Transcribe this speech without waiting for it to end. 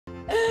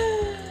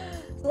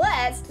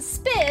let's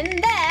spin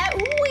that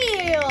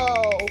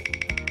wheel.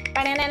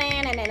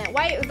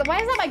 Why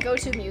is that my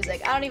go-to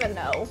music? I don't even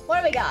know.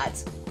 What do we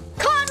got?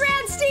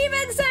 Conrad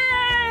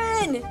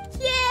Stevenson!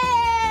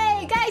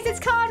 Yay! Guys, it's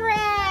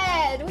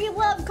Conrad! We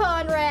love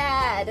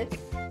Conrad!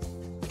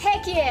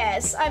 Heck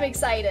yes, I'm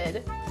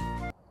excited.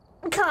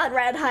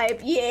 Conrad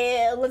hype,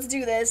 yeah, let's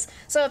do this.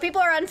 So if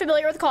people are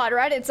unfamiliar with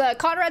Conrad, it's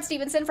Conrad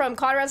Stevenson from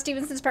Conrad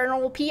Stevenson's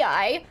Paranormal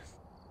PI.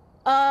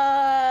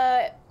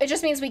 It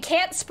just means we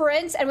can't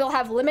sprint and we'll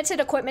have limited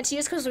equipment to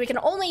use because we can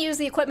only use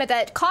the equipment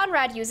that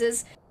Conrad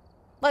uses.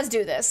 Let's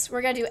do this.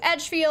 We're gonna do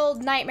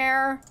Edgefield,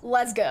 Nightmare,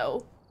 let's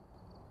go.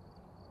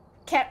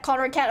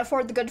 Conrad can't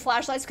afford the good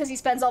flashlights because he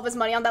spends all of his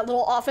money on that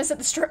little office at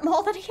the strip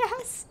mall that he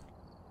has.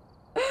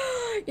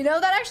 You know,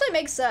 that actually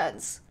makes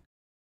sense.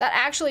 That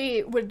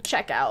actually would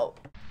check out.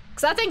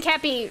 Because that thing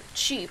can't be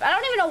cheap. I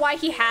don't even know why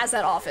he has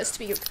that office, to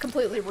be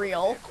completely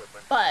real.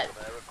 But...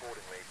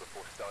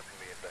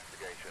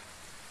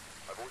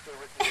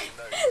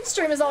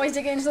 Stream is always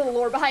digging into the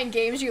lore behind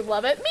games. You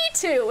love it. Me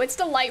too. It's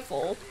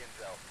delightful.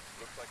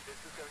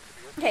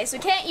 Okay, so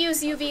we can't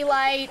use UV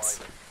light.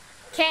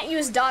 Can't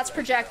use dots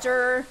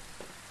projector.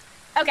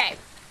 Okay.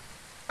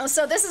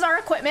 So this is our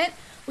equipment.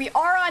 We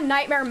are on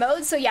nightmare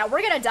mode, so yeah,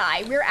 we're gonna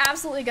die. We're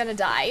absolutely gonna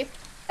die.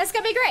 That's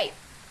gonna be great.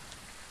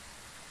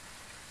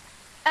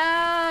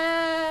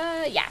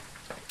 Yeah.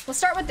 We'll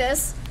start with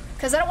this,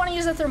 because I don't want to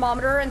use the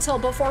thermometer until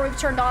before we've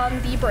turned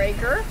on the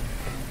breaker.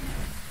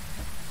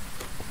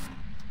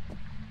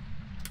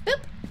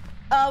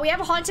 Boop. We have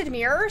a haunted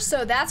mirror,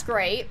 so that's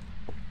great.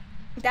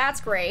 That's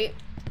great.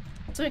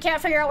 So we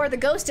can't figure out where the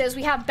ghost is,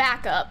 we have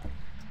backup.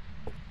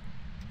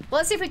 Well,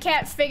 let's see if we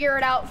can't figure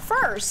it out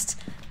first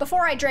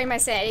before I drain my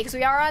sanity, because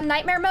we are on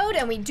nightmare mode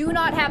and we do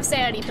not have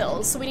sanity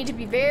pills, so we need to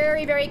be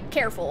very, very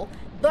careful.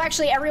 Though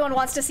actually everyone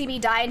wants to see me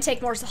die and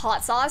take more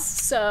hot sauce,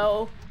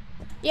 so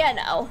yeah,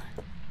 no.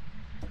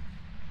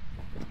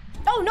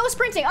 Oh, no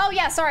sprinting. Oh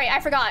yeah, sorry,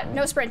 I forgot.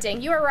 No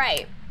sprinting. You were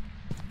right.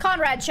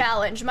 Conrad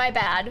challenge, my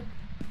bad.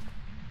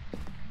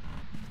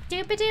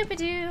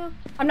 Doop-a-doop-a-doo.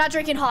 I'm not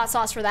drinking hot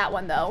sauce for that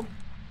one though.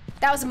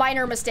 That was a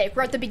minor mistake.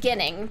 We're at the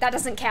beginning. That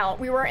doesn't count.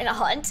 We were in a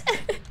hunt.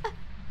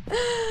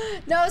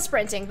 No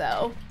sprinting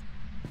though.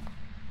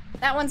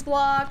 That one's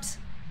blocked.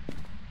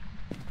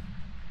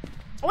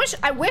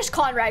 I wish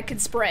Conrad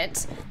could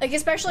sprint. Like,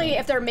 especially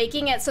if they're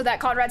making it so that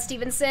Conrad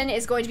Stevenson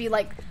is going to be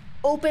like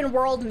open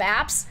world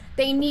maps,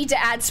 they need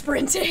to add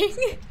sprinting.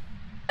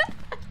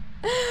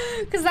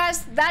 Cause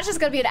that's just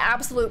gonna be an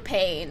absolute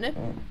pain.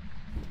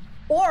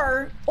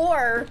 Or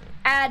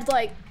add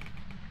like,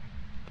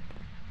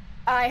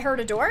 I heard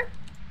a door.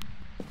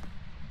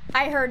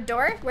 I heard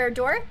door. Where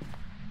door?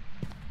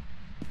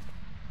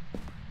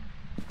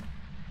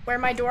 Where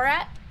my door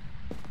at?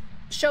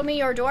 Show me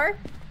your door.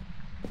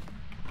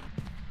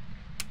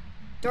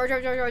 Door,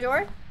 door, door, door,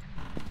 door.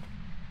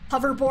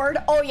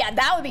 Hoverboard. Oh yeah,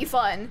 that would be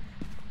fun.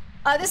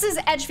 This is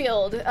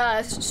Edgefield,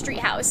 street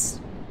house.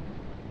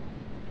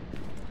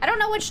 I don't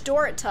know which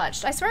door it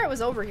touched. I swear it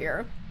was over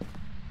here.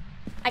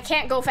 I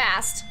can't go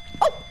fast.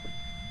 Oh!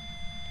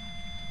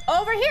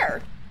 Over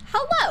here.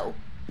 Hello.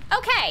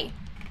 Okay.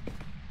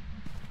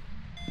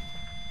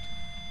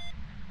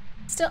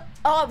 Still,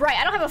 oh right,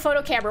 I don't have a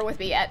photo camera with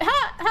me yet.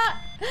 Ha,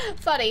 ha.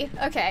 Funny,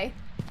 okay.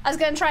 I was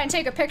gonna try and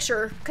take a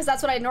picture, because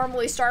that's what I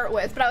normally start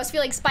with, but I was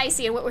feeling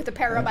spicy and went with the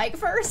parabike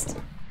first.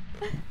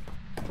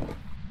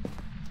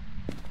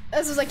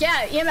 This was like,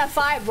 yeah, EMF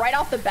 5 right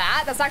off the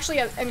bat. That's actually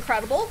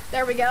incredible.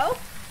 There we go.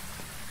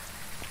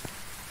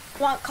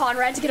 Want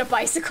Conrad to get a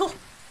bicycle.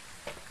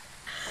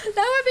 That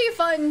would be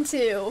fun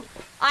too.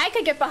 I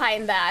could get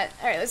behind that.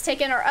 All right, let's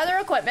take in our other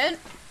equipment.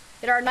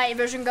 Get our night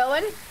vision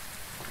going.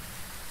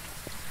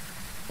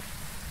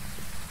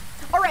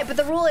 All right, but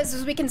the rule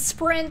is we can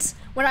sprint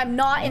when I'm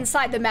not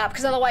inside the map,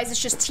 because otherwise it's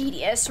just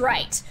tedious.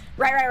 Right.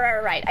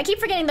 Right. I keep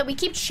forgetting that we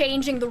keep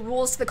changing the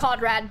rules to the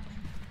Conrad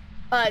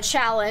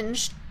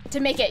challenge to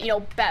make it, you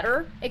know,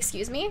 better.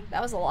 Excuse me.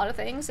 That was a lot of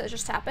things that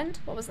just happened.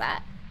 What was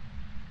that?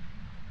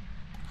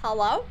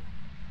 Hello?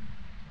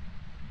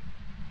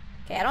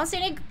 Okay, I don't see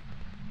any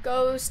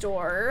ghost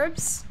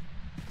orbs.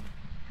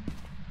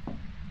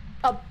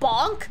 A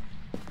bonk?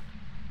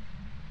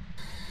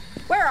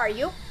 Where are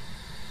you?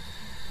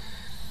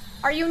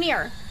 Are you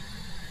near?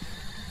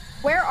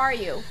 Where are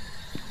you?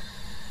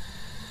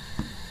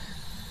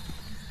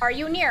 Are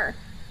you near?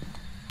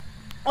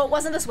 Oh, it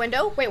wasn't this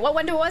window? Wait, what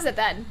window was it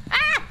then?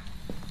 Ah!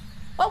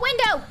 What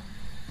window?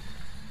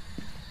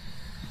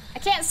 I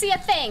can't see a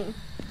thing.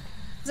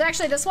 Is it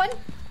actually this one?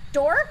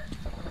 Door?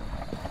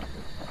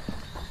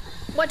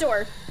 What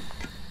door?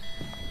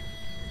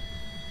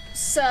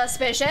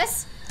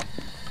 Suspicious.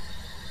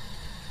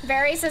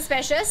 Very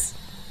suspicious.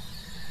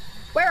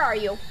 Where are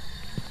you?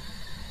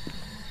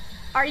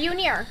 Are you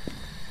near?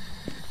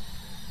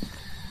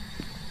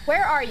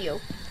 Where are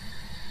you?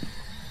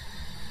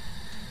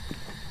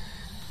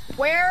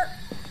 Where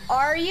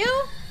are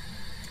you?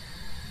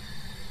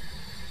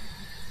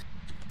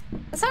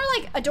 It sounded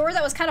like a door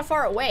that was kind of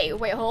far away.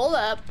 Wait, hold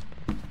up.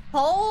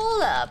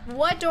 Hold up.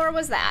 What door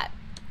was that?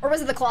 Or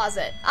was it the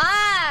closet?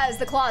 Ah, it's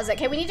the closet.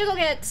 Okay, we need to go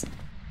get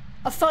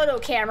a photo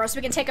camera so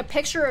we can take a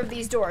picture of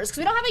these doors. Because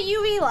we don't have a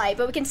UV light,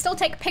 but we can still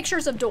take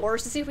pictures of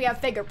doors to see if we have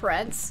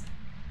fingerprints.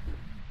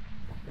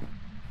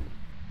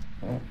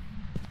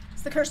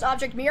 It's the cursed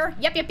object mirror.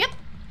 Yep, yep, yep.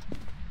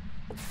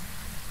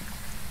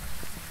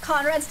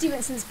 Conrad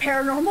Stevenson's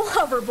paranormal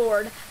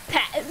hoverboard.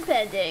 Patent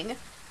pending.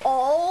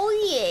 Oh,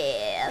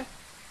 yeah.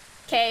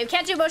 Okay, we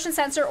can't do motion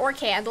sensor or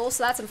candle,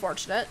 so that's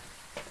unfortunate.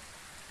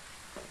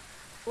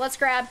 Let's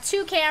grab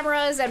 2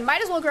 cameras and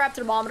might as well grab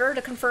thermometer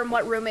to confirm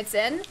what room it's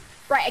in.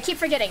 Right, I keep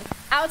forgetting.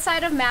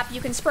 Outside of map,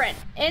 you can sprint.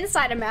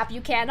 Inside of map,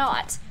 you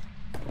cannot.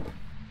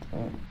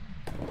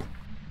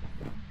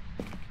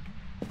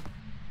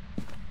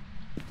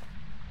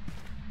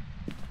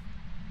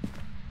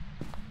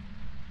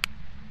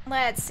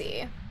 Let's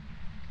see.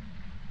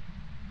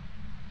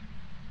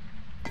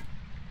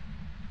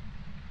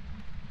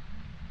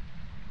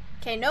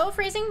 Okay, no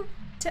freezing.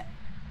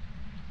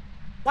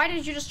 Why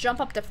did you just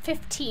jump up to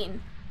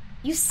 15?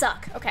 You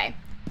suck. Okay.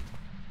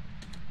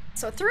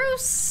 So through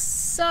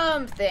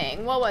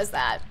something. What was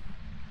that?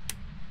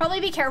 Probably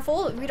be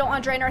careful. We don't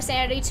want to drain our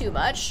sanity too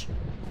much.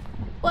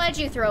 What did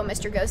you throw,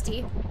 Mr.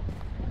 Ghosty?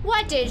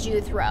 What did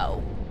you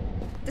throw?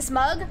 This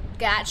mug?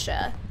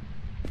 Gotcha.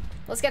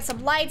 Let's get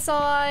some lights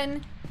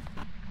on.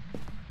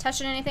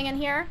 Touching anything in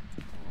here?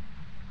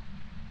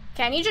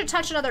 Okay, I need you to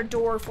touch another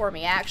door for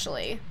me,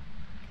 actually.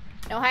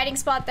 No hiding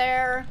spot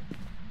there.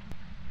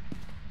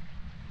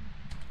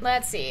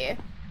 Let's see.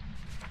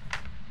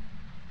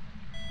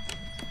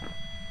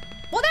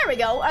 Well, there we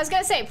go. I was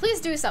gonna say, please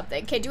do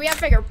something. Okay, do we have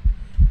finger?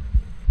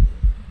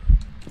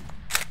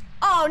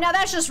 Oh, now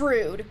that's just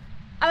rude.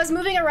 I was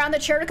moving around the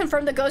chair to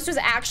confirm the ghost was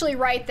actually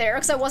right there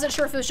because I wasn't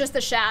sure if it was just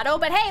the shadow,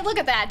 but hey, look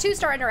at that.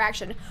 2-star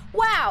interaction.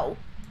 Wow.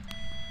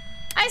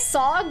 I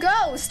saw a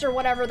ghost, or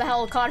whatever the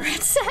hell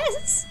Conrad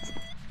says.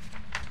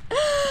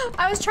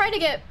 I was trying to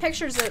get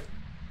pictures of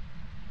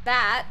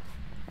that.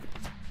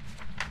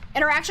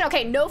 Interaction,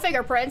 okay, no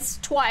fingerprints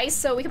twice,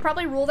 so we can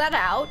probably rule that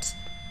out.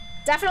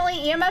 Definitely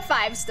EMF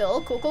 5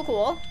 still. Cool, cool,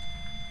 cool.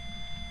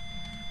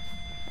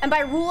 And by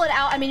rule it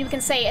out, I mean we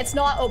can say it's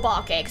not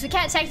Obake, because we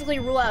can't technically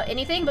rule out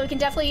anything, but we can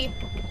definitely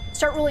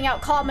start ruling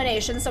out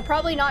combinations. So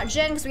probably not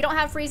Jinn, because we don't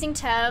have freezing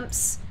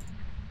temps.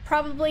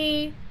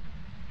 Probably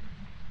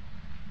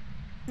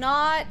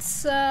not,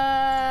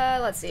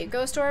 let's see,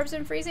 ghost orbs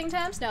and freezing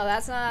temps? No,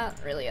 that's not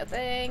really a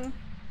thing.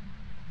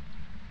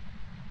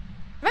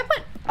 If I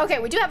put, okay,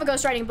 we do have a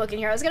ghost writing book in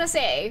here. I was gonna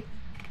say,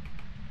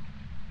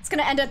 it's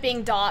gonna end up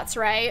being dots,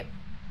 right?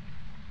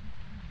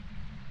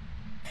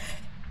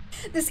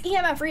 This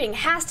EMF reading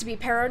has to be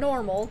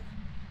paranormal.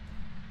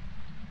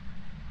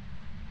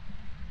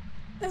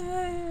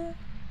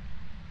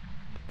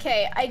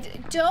 Okay, I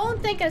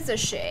don't think it's a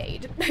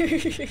shade.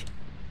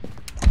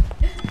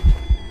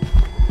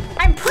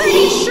 I'm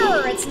pretty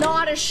sure it's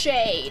not a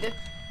shade,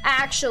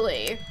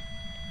 actually.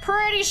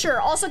 Pretty sure.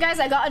 Also, guys,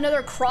 I got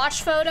another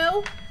crotch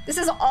photo. This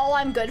is all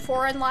I'm good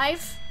for in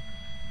life.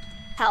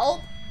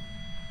 Help.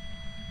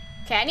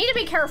 Okay, I need to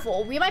be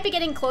careful. We might be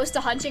getting close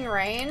to hunting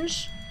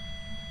range.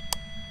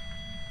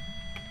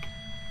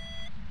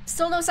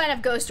 Still no sign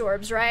of ghost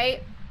orbs,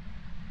 right?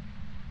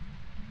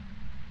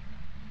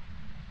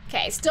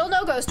 Okay, still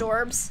no ghost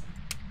orbs.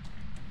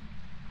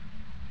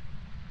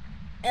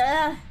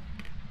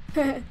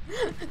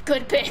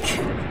 Good pick.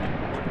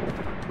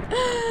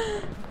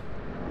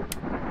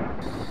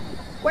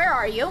 Where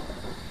are you?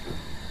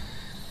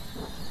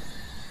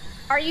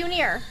 Are you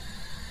near?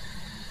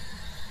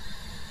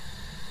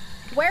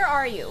 Where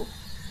are you?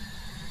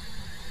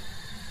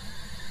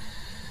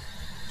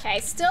 Okay,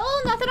 still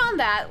nothing on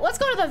that. Let's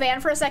go to the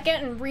van for a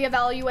second and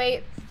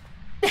reevaluate.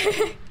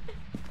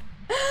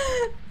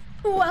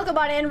 Welcome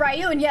on in,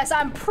 Ryu, and yes,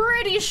 I'm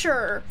pretty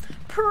sure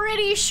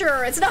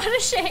it's not a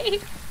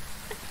shade.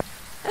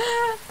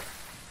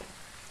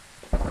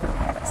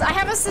 So I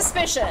have a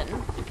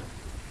suspicion.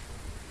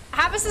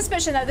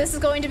 That this is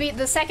going to be,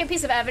 the second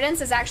piece of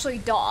evidence is actually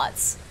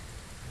dots.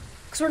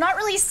 Because we're not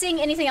really seeing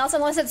anything else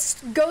unless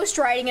it's ghost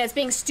writing and it's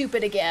being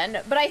stupid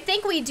again. But I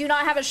think we do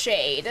not have a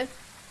shade.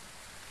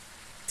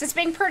 So it's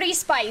being pretty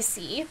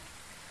spicy.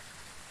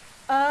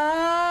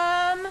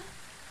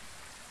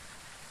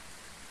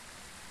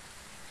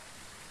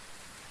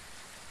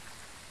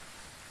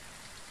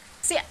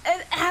 See,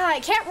 I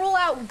can't rule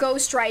out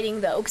ghost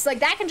writing though, because like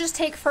that can just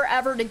take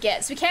forever to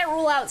get. So we can't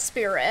rule out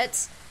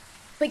spirits.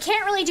 We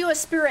can't really do a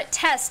spirit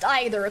test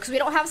either, because we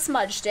don't have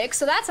smudge sticks,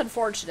 so that's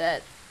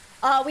unfortunate.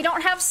 We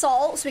don't have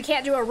salt, so we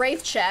can't do a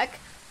wraith check.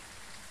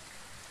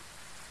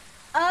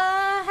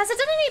 Has it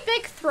done any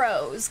big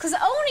throws? Because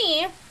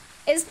Oni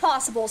is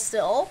possible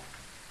still.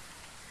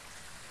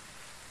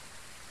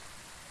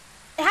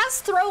 It has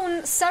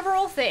thrown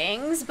several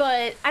things,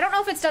 but I don't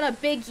know if it's done a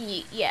big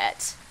yeet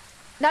yet.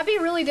 That'd be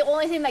really the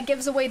only thing that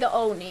gives away the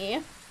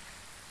Oni.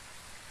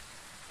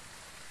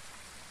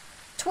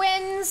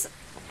 Twins.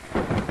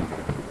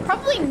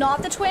 Probably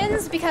not the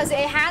twins, because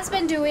it has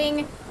been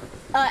doing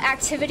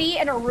activity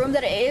in a room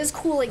that it is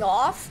cooling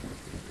off.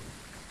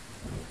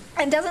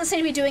 and doesn't seem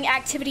to be doing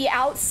activity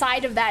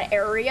outside of that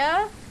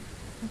area,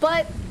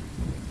 but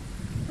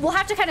we'll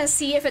have to kind of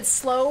see if it's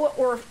slow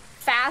or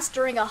fast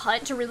during a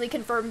hunt to really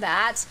confirm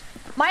that.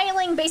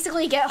 Myling,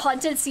 basically get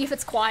hunted, see if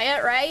it's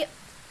quiet, right?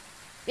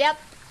 Yep,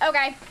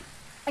 okay.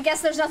 I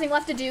guess there's nothing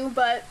left to do,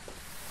 but...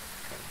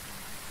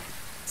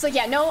 So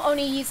yeah, no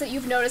Oni Yeets that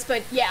you've noticed,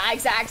 but yeah,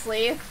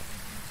 exactly.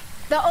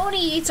 The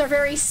Oni Yeets are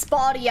very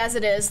spotty as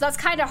it is. That's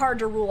kind of hard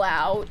to rule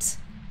out.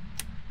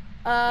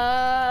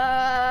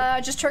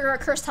 Just trigger a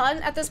cursed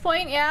hunt at this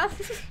point, yeah?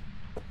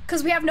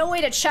 Because we have no way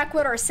to check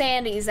what our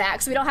sanity's at,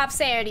 because we don't have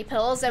sanity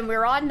pills, and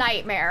we're on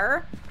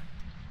Nightmare.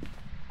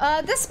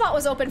 This spot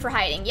was open for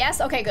hiding,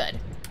 yes? Okay, good.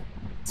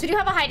 So we do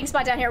have a hiding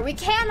spot down here. We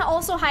can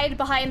also hide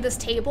behind this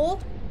table,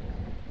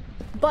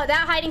 but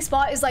that hiding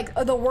spot is like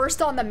the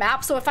worst on the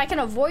map, so if I can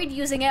avoid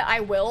using it,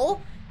 I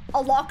will.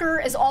 A locker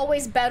is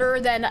always better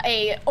than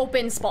a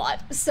open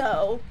spot,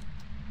 so.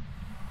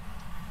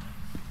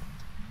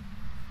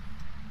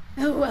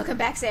 Oh, welcome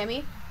back,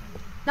 Sammy.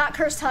 Not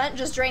cursed hunt,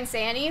 just drain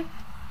sanity.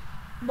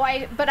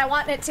 Why? But I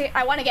want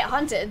to get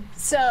hunted,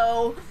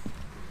 so.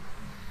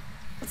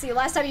 Let's see,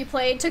 last time you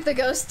played, took the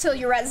ghost till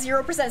you're at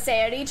 0%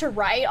 sanity to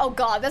write. Oh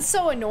god, that's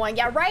so annoying.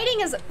 Yeah,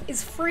 writing is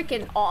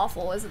freaking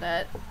awful, isn't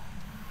it?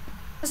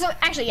 So,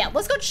 actually, yeah,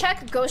 let's go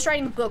check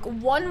ghostwriting book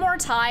one more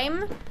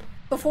time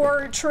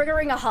before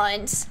triggering a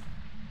hunt.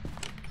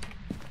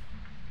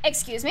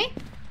 Excuse me?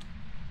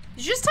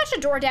 Did you just touch a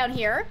door down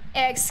here?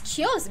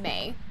 Excuse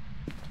me?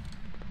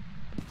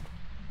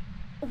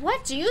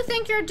 What do you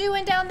think you're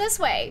doing down this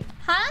way?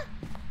 Huh?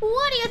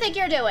 What do you think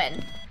you're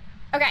doing?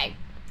 Okay.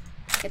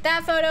 Get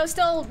that photo.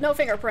 Still no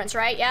fingerprints,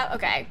 right? Yeah,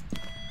 okay.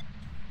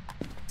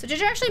 So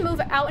did you actually move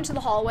out into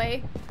the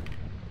hallway?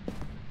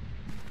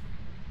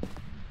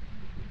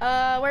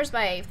 Where's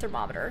my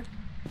thermometer?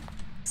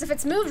 Because if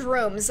it's moved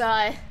rooms,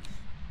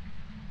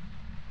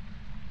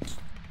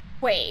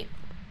 wait.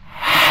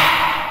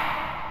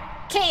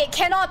 Okay, it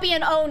cannot be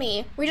an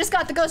Oni. We just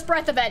got the ghost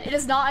breath event. It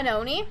is not an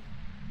Oni.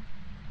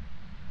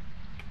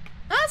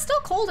 Ah, it's still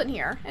cold in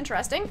here.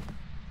 Interesting.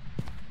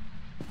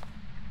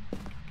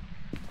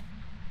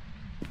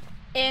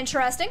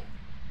 Interesting.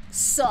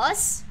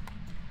 Sus.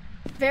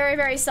 Very,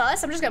 very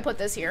sus. I'm just gonna put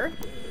this here.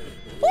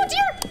 Oh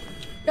dear!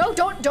 No,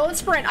 don't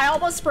sprint. I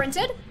almost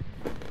sprinted.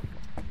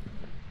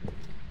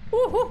 Ooh,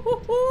 ooh,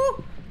 ooh,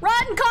 ooh.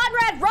 Run,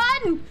 Conrad,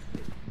 run!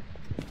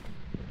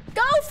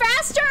 Go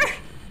faster!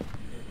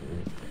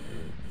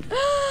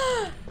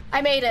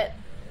 I made it.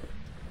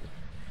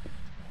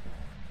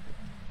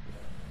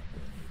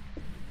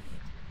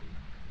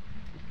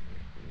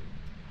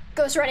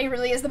 Ghostwriting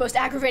really is the most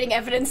aggravating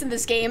evidence in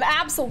this game.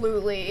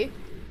 Absolutely.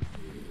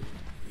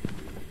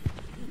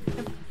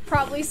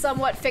 Probably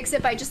somewhat fix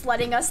it by just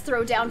letting us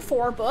throw down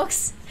 4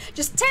 books.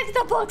 Just take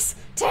the books!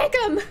 Take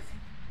them!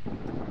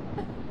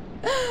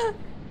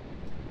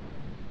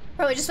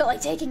 Probably just felt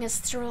like taking a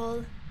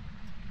stroll.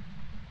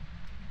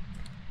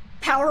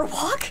 Power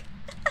walk?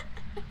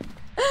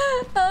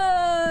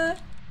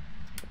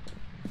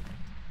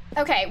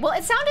 Okay, well,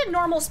 it sounded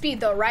normal speed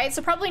though, right?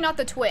 So probably not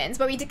the twins,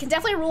 but we can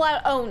definitely rule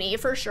out Oni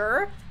for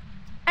sure.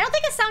 I don't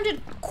think it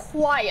sounded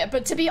quiet,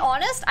 but to be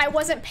honest, I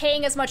wasn't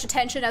paying as much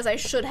attention as I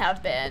should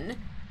have been.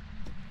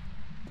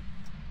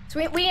 So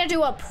we need to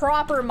do a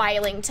proper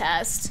myling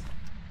test.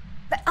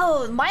 But,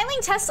 oh,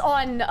 myling tests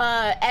on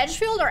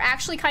Edgefield are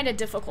actually kind of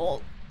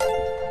difficult. And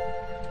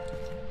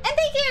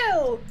thank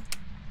you!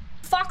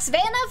 Fox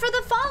Vanna for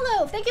the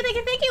follow. Thank you, thank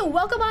you, thank you.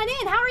 Welcome on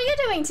in. How are you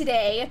doing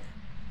today?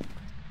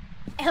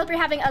 I hope you're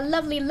having a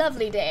lovely,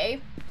 lovely day.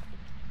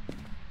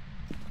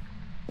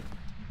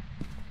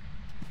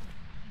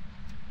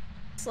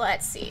 So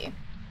let's see.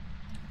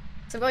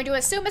 So I'm going to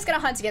assume it's gonna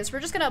hunt again. So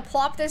we're just gonna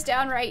plop this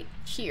down right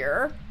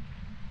here.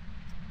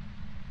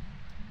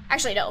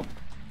 Actually, no.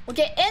 We'll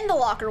get in the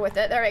locker with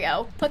it. There we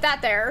go. Put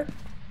that there.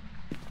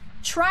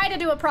 Try to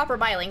do a proper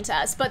myling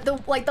test, but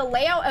the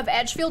layout of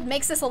Edgefield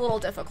makes this a little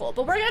difficult,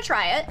 but we're gonna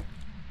try it.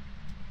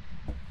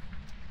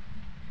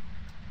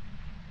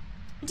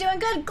 Doing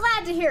good,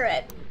 glad to hear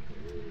it.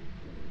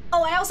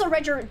 Oh, I also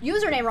read your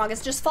username wrong.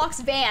 It's just Fox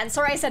Van.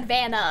 Sorry I said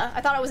Vanna.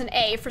 I thought it was an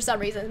A for some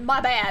reason.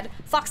 My bad.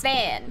 Fox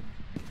Van.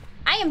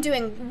 I am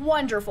doing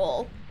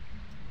wonderful.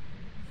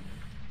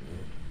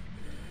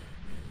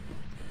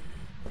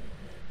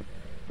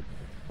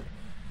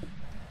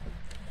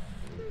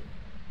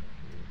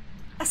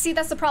 See,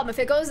 that's the problem. If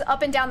it goes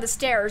up and down the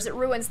stairs, it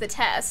ruins the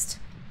test.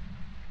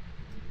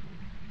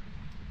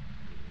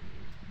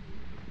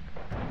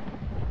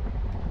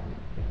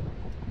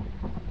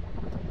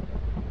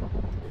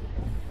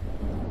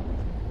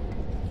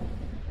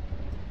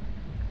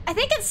 I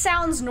think it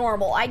sounds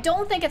normal. I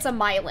don't think it's a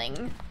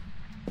myling.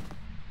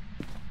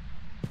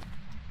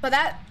 But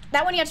that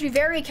one you have to be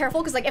very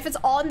careful, because like if it's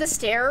on the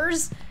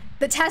stairs,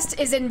 the test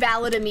is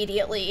invalid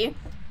immediately.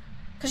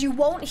 Because you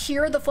won't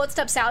hear the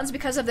footstep sounds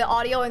because of the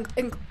audio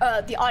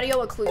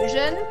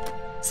occlusion.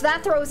 So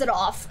that throws it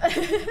off.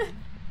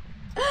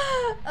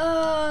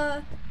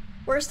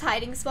 Worst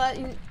hiding spot.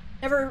 You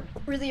never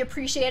really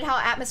appreciate how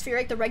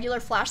atmospheric the regular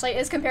flashlight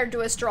is compared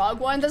to a strong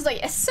one. That's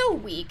like, it's so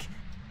weak.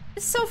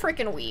 It's so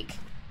freaking weak.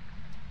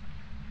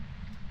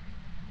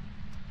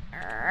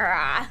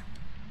 I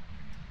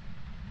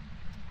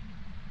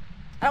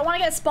don't want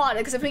to get spotted,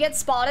 because if we get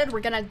spotted,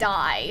 we're gonna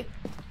die.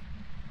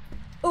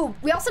 Ooh,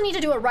 we also need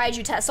to do a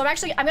Raiju test. So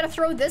I'm gonna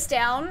throw this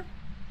down.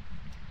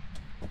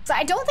 So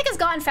I don't think it's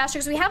gotten faster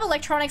because we have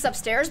electronics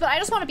upstairs, but I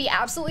just want to be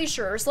absolutely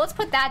sure. So let's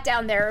put that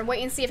down there and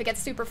wait and see if it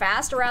gets super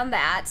fast around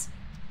that.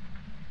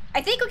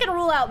 I think we can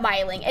rule out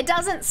miling. It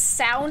doesn't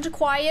sound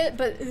quiet,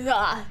 but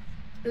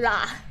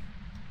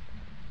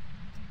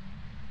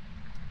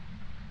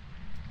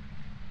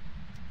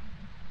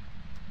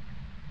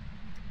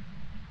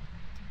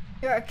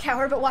You're a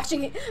coward, but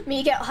watching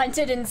me get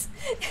hunted in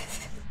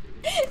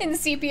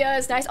sepia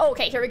is nice. Oh,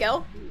 okay, here we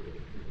go.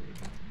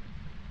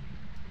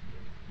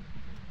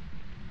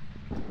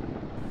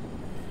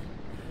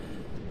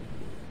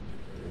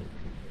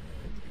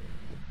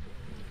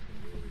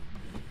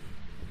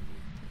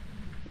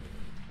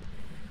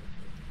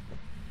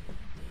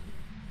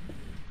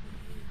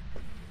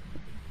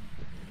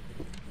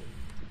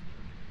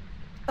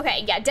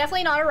 Okay, yeah,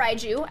 definitely not a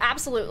Raiju.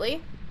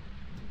 Absolutely.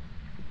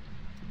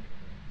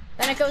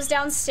 Then it goes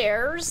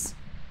downstairs.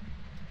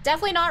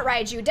 Definitely not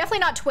Raiju. Definitely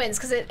not twins,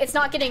 because it's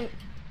not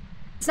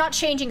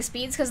changing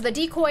speeds, because the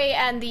decoy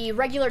and the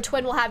regular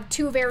twin will have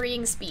 2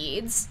 varying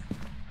speeds.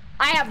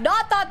 I have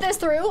not thought this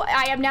through.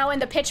 I am now in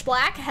the pitch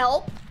black.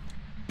 Help.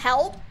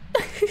 Help.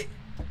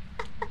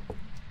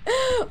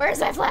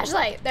 Where's my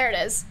flashlight? There it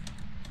is.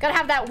 Gotta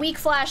have that weak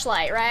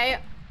flashlight,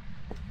 right?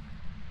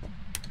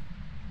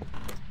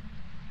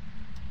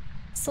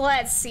 So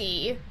let's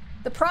see.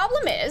 The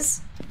problem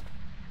is,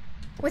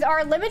 with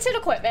our limited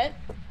equipment,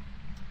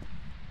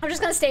 I'm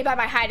just gonna stay by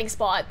my hiding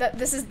spot.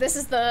 This is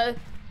the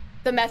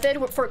method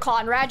for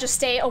Conrad. Just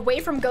stay away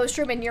from Ghost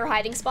Room and near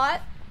hiding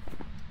spot.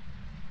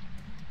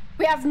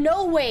 We have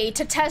no way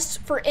to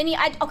test for any.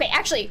 Okay,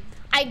 actually,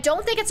 I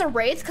don't think it's a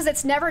Wraith because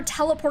it's never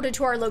teleported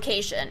to our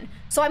location.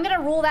 So I'm gonna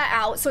rule that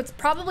out. So it's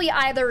probably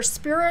either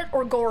Spirit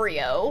or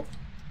Goryo.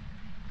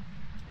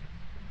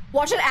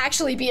 Watch it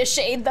actually be a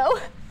shade though.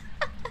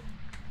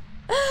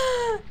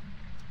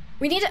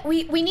 We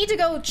need to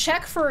go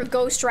check for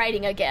ghost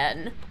writing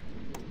again.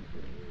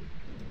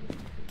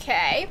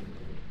 Okay.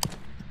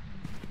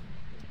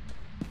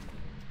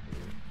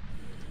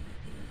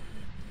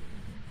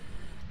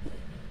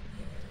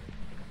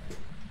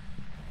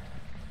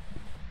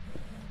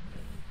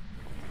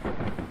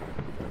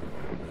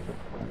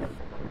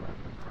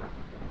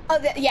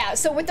 Yeah,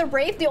 so with the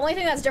Wraith, the only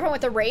thing that's different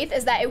with the Wraith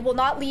is that it will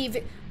not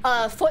leave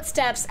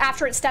footsteps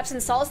after it steps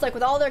in stalls. Like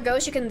with all their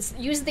ghosts, you can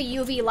use the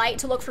UV light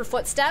to look for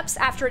footsteps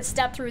after it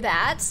stepped through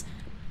that.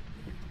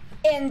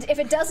 And if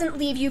it doesn't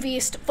leave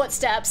UV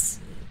footsteps,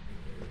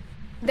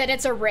 then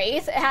it's a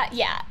Wraith.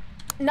 Yeah,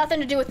 nothing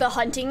to do with the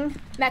hunting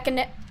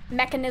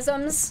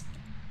mechanisms,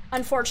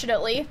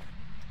 unfortunately.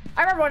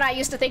 I remember when I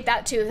used to think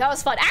that too. That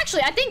was fun.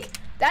 Actually, I think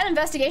that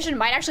investigation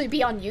might actually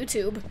be on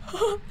YouTube.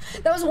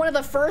 That was one of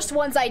the first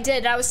ones I did,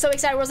 and I was so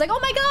excited. I was like, oh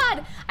my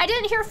god, I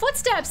didn't hear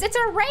footsteps, it's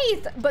a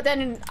Wraith! But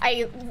then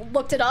I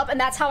looked it up, and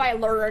that's how I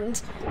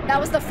learned. That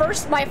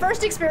was my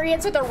first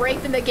experience with a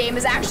Wraith in the game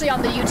is actually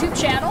on the YouTube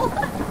channel.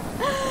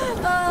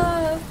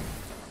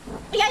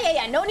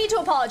 Yeah, no need to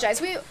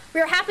apologize.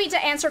 We're happy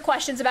to answer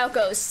questions about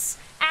ghosts.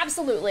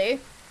 Absolutely.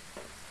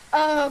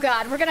 Oh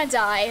god, we're gonna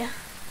die.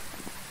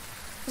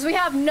 Because we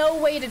have no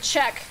way to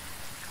check.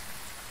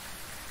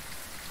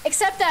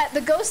 Except that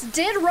the ghost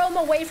did roam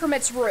away from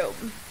its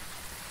room.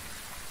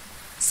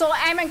 So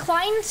I'm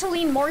inclined to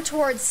lean more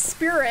towards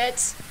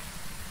Spirit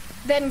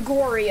than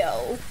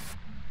Goryo.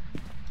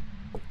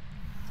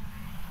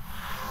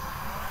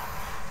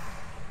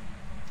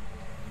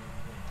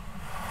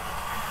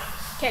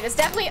 Okay, there's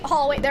definitely a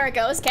hallway. There it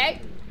goes,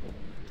 okay.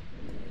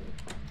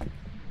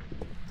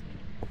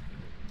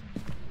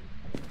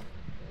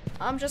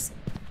 I'm just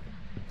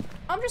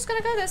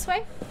gonna go this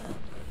way.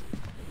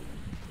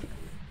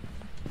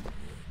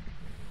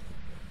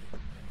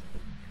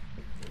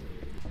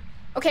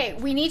 Okay,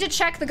 we need to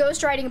check the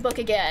ghost writing book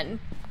again.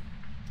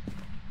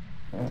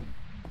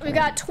 We've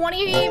got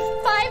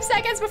 25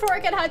 seconds before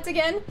it can hunt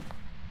again.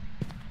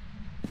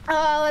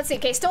 Let's see.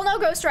 Okay, still no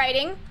ghost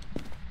writing.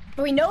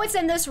 But we know it's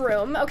in this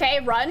room. Okay,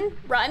 run.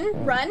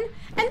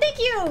 And thank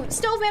you,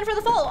 Stoveman, for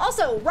the follow.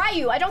 Also,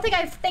 Ryu, I don't think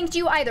I've thanked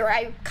you either.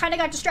 I kind of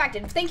got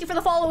distracted. Thank you for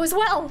the follow as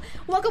well.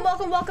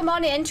 Welcome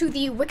on in to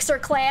the Wixxer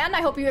clan.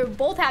 I hope you're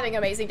both having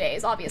amazing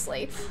days,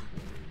 obviously.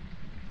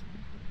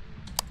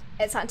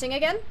 It's hunting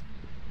again.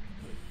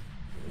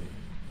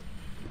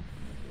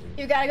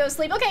 You gotta go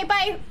sleep. Okay,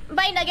 bye.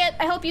 Bye, Nugget.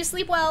 I hope you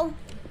sleep well.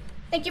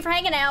 Thank you for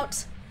hanging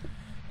out.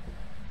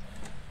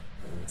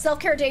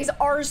 Self-care days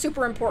are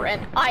super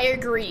important. I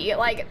agree.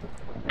 Like,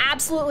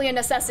 absolutely a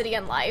necessity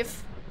in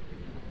life.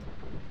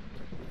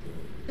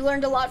 You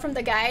learned a lot from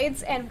the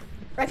guides and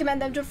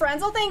recommend them to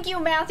friends. Oh, thank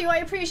you, Matthew. I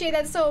appreciate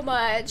that so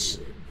much.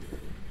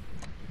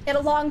 Get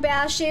a long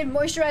bath, shave,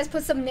 moisturize,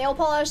 put some nail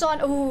polish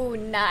on. Ooh,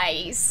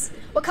 nice.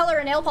 What color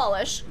of nail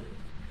polish?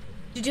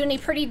 Do you do any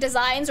pretty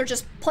designs or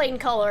just plain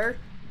color?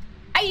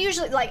 I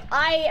usually, like,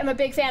 I am a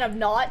big fan of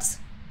not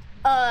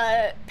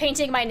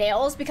painting my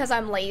nails because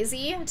I'm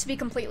lazy, to be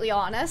completely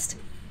honest.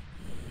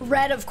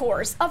 Red, of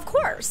course. Of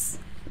course.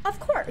 Of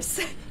course.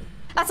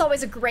 That's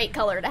always a great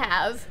color to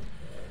have.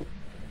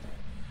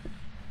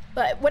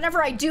 But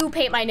whenever I do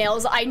paint my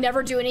nails, I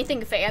never do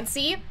anything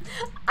fancy.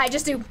 I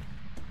just do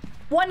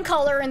one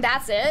color and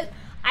that's it.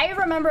 I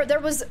remember there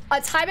was a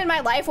time in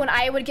my life when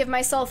I would give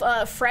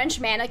myself French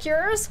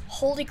manicures.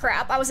 Holy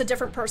crap, I was a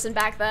different person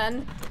back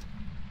then.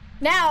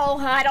 Now,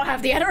 I don't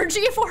have the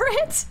energy for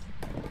it.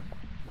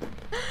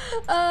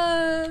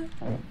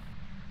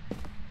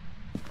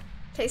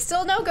 Okay,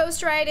 still no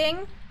ghost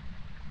riding.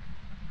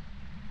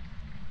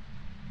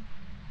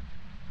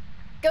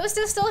 Ghost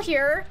is still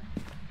here.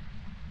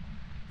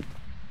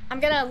 I'm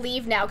gonna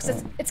leave now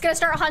because it's gonna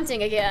start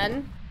hunting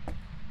again.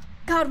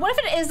 God, what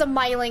if it is a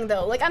myling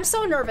though? Like, I'm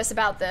so nervous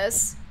about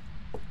this.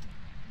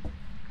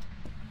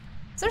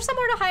 Is there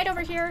somewhere to hide over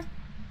here?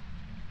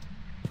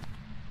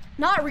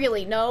 Not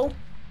really, no.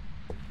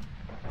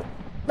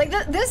 Like,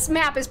 this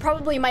map is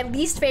probably my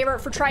least favorite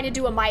for trying to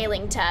do a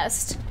myling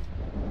test.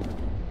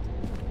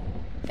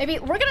 Maybe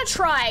we're gonna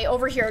try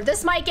over here.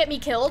 This might get me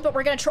killed, but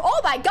we're gonna try.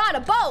 Oh my God,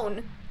 a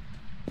bone!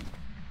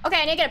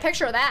 Okay, I need to get a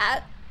picture of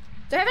that.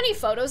 Do I have any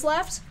photos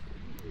left?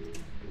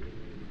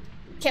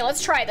 Okay,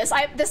 let's try this.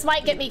 This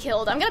might get me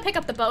killed. I'm gonna pick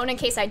up the bone in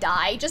case I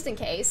die, just in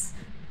case.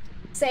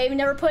 Say you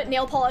never put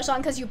nail polish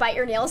on because you bite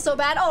your nails so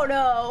bad. Oh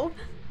no!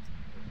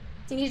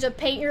 Do you need to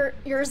paint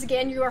yours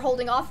again? You are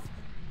holding off.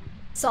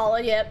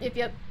 Solid.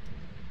 Yep.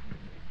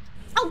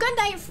 Oh, good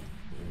night,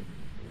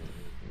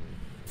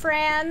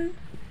 Fran.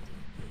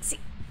 See.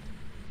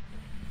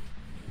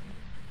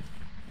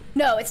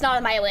 No, it's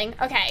not a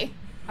myling. Okay,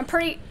 I'm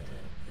pretty.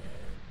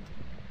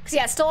 Cause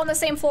yeah, still on the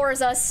same floor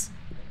as us.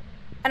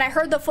 And I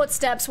heard the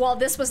footsteps while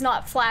this was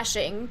not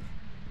flashing.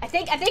 I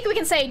think we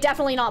can say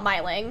definitely not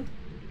myling.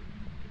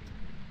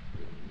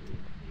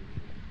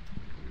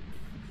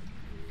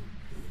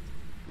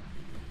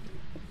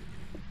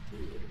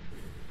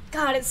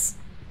 God, it's...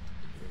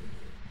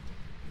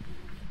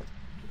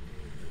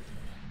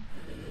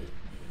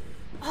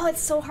 Oh,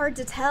 it's so hard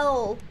to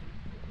tell.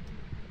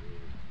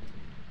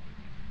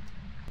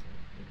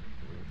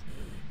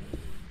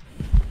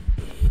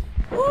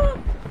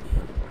 Ooh.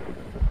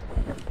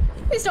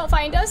 Please don't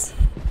find us.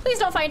 Please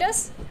don't find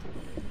us.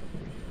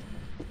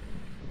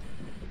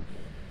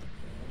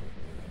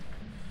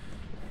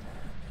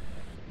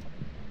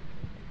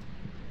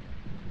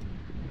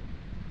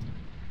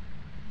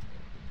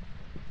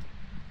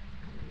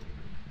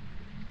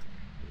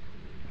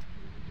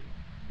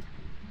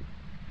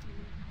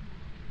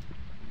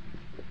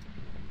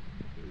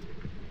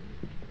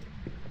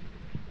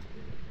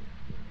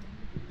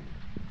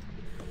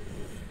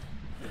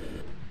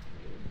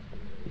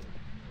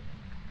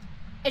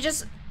 It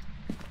just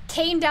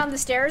came down the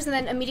stairs and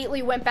then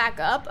immediately went back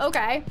up.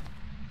 Okay.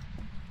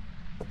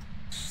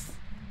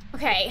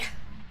 Okay.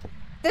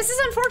 This is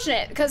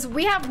unfortunate because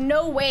we have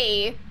no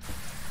way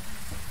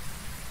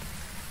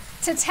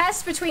to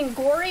test between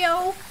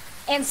Goryo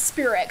and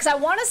Spirit. Because I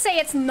want to say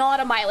it's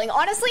not a myling.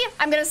 Honestly,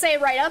 I'm going to say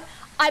it right up.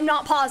 I'm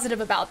not positive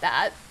about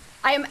that.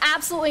 I am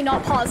absolutely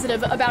not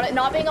positive about it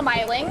not being a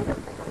myling.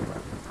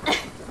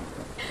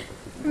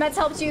 Meds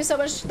helped you so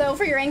much, though,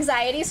 for your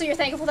anxiety, so you're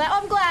thankful for that. Oh,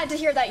 I'm glad to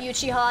hear that,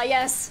 Uchiha.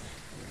 Yes.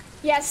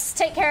 Yes,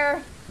 take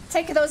care.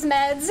 Take those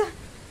meds.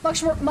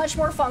 Much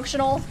more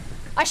functional.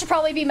 I should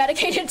probably be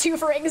medicated, too,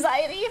 for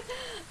anxiety.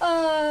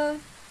 You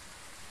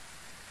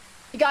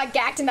got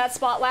gacked in that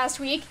spot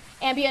last week.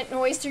 Ambient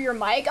noise through your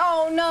mic.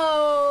 Oh,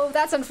 no.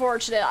 That's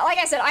unfortunate. Like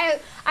I said,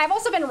 I've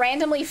also been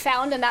randomly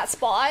found in that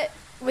spot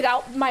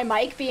without my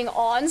mic being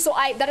on, so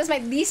that is my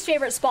least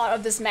favorite spot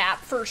of this map,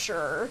 for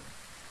sure.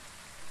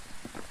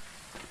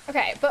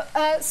 Okay,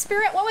 but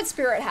Spirit, what would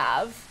Spirit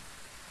have?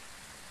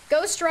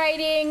 Ghost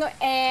Riding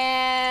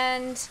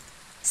and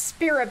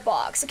Spirit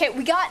Box. Okay,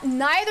 we got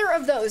neither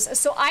of those,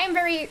 so I am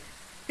very,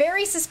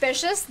 very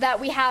suspicious that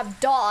we have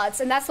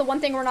dots, and that's the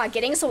one thing we're not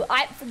getting. So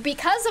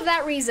because of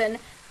that reason,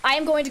 I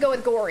am going to go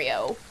with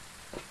Goryo.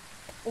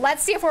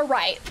 Let's see if we're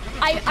right.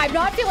 I'm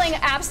not feeling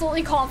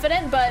absolutely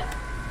confident, but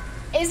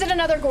is it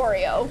another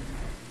Goryo?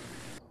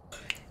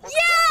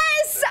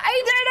 Yes!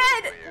 I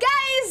did it!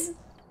 Guys!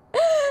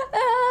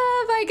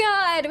 Oh my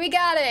God, we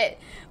got it.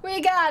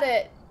 We got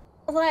it.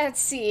 Let's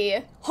see.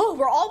 Oh,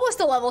 we're almost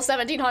to level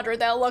 1700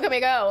 though. Look at me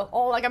go.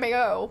 Oh, look at me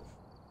go.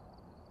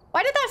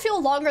 Why did that feel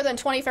longer than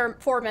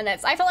 24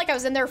 minutes? I felt like I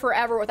was in there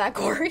forever with that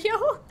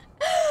Goryo.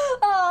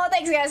 Oh,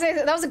 thanks guys.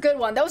 That was a good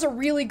one. That was a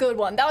really good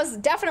one. That was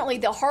definitely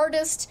the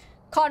hardest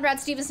Conrad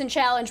Stevenson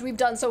challenge we've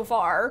done so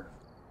far.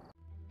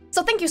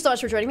 So thank you so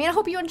much for joining me, and I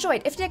hope you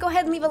enjoyed. If you did, go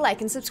ahead and leave a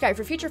like and subscribe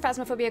for future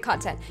Phasmophobia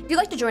content. If you'd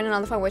like to join in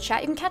on the fun with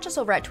chat, you can catch us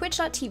over at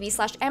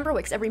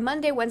twitch.tv/AmberWixx every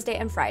Monday, Wednesday,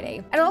 and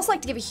Friday. And I'd also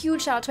like to give a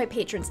huge shout out to my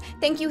patrons.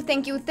 Thank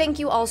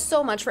you all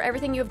so much for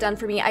everything you have done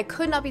for me. I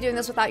could not be doing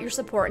this without your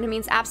support, and it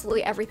means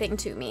absolutely everything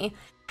to me.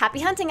 Happy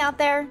hunting out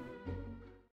there!